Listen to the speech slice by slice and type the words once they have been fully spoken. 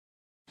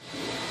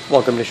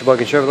Welcome to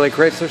Sheboygan Chevrolet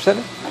Chrysler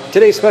Center.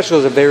 Today's special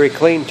is a very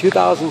clean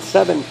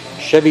 2007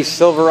 Chevy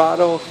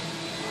Silverado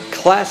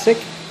Classic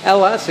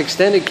LS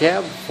Extended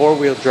Cab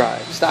 4-wheel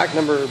drive. Stock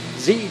number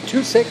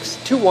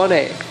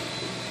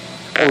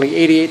Z2621A. Only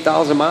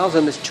 88,000 miles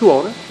on this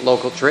two-owner,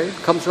 local trade.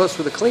 Comes to us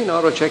with a clean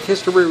auto check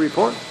history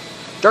report.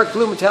 Dark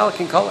blue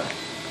metallic in color.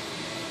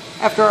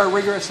 After our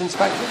rigorous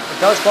inspection, it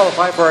does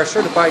qualify for our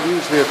certified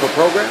used vehicle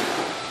program,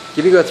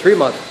 giving you a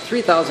 3-month,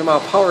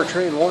 3,000-mile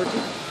powertrain warranty,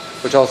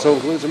 which also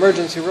includes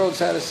emergency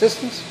roadside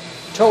assistance,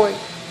 towing,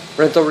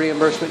 rental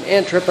reimbursement,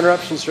 and trip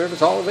interruption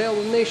service, all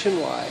available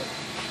nationwide.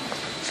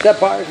 Step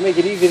bars make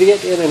it easy to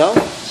get in and out,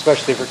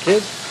 especially for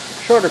kids,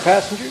 shorter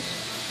passengers.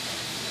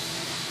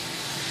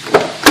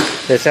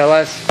 This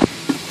LS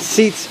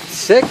seats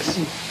 6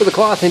 with a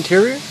cloth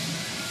interior.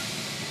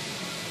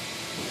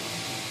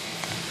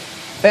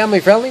 Family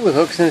friendly with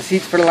hooks in the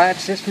seats for the latch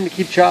system to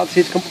keep child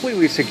seats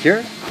completely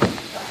secure.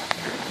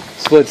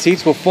 Split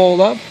seats will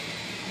fold up.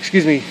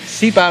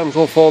 Seat bottoms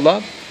will fold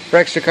up for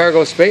extra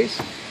cargo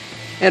space,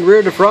 and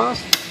rear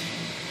defrost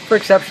for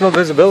exceptional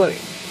visibility.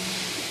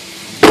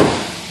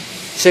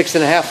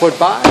 6.5-foot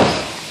box.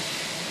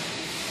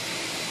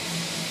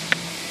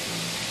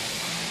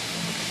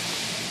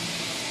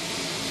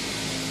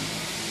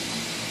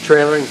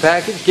 Trailering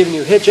package giving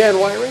you hitch and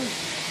wiring,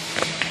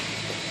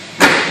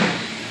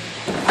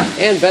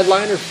 and bed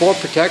liner for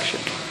protection.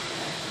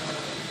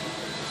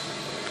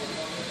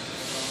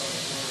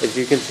 As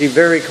you can see,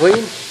 very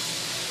clean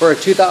for a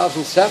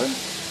 2007.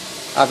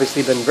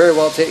 Obviously been very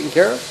well taken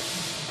care of.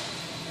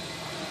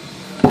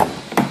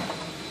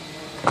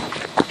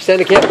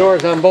 Extended cab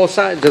doors on both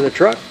sides of the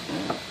truck.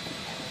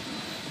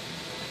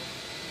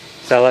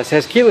 This LS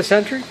has keyless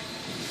entry,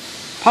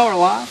 power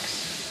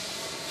locks,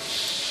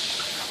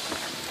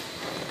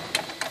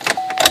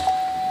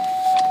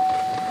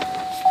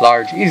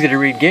 large easy to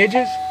read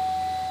gauges,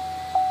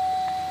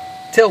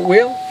 tilt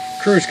wheel,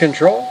 cruise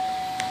control,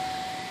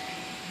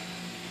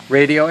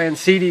 radio and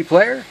CD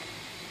player,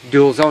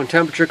 dual zone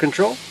temperature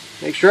control,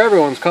 make sure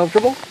everyone's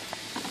comfortable,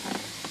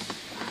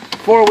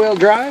 4-wheel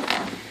drive,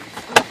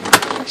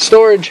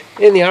 storage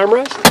in the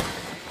armrest,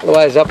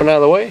 otherwise up and out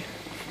of the way,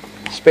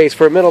 space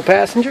for a middle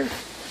passenger,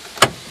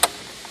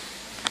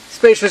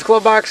 spacious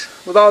glove box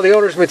with all the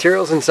owner's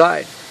materials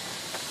inside.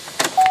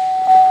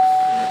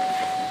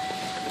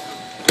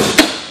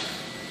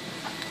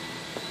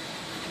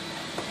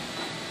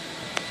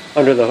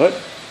 Under the hood,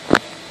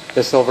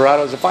 the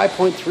Silverado is a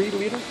 5.3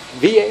 liter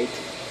V8,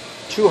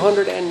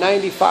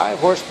 295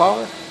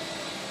 horsepower.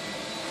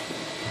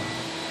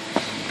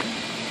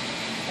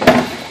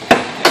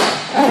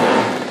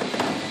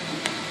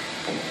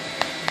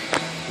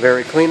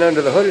 Very clean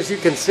under the hood, as you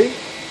can see.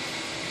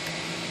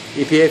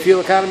 EPA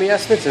fuel economy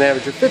estimates an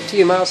average of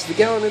 15 miles to the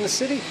gallon in the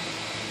city,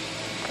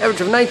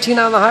 average of 19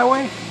 on the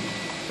highway,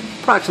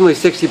 approximately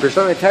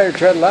 60% of tire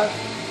tread left.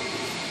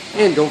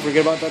 And don't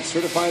forget about that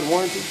certified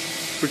warranty,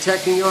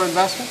 protecting your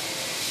investment.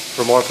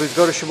 For more, please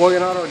go to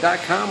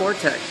SheboyganAuto.com or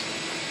text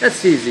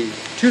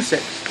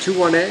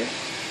SCZ2621A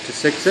to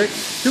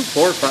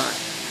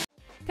 66245.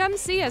 Come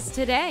see us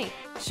today.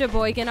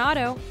 Sheboygan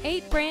Auto,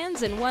 8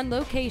 brands in 1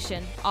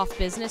 location, off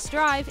Business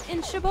Drive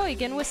in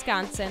Sheboygan,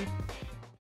 Wisconsin.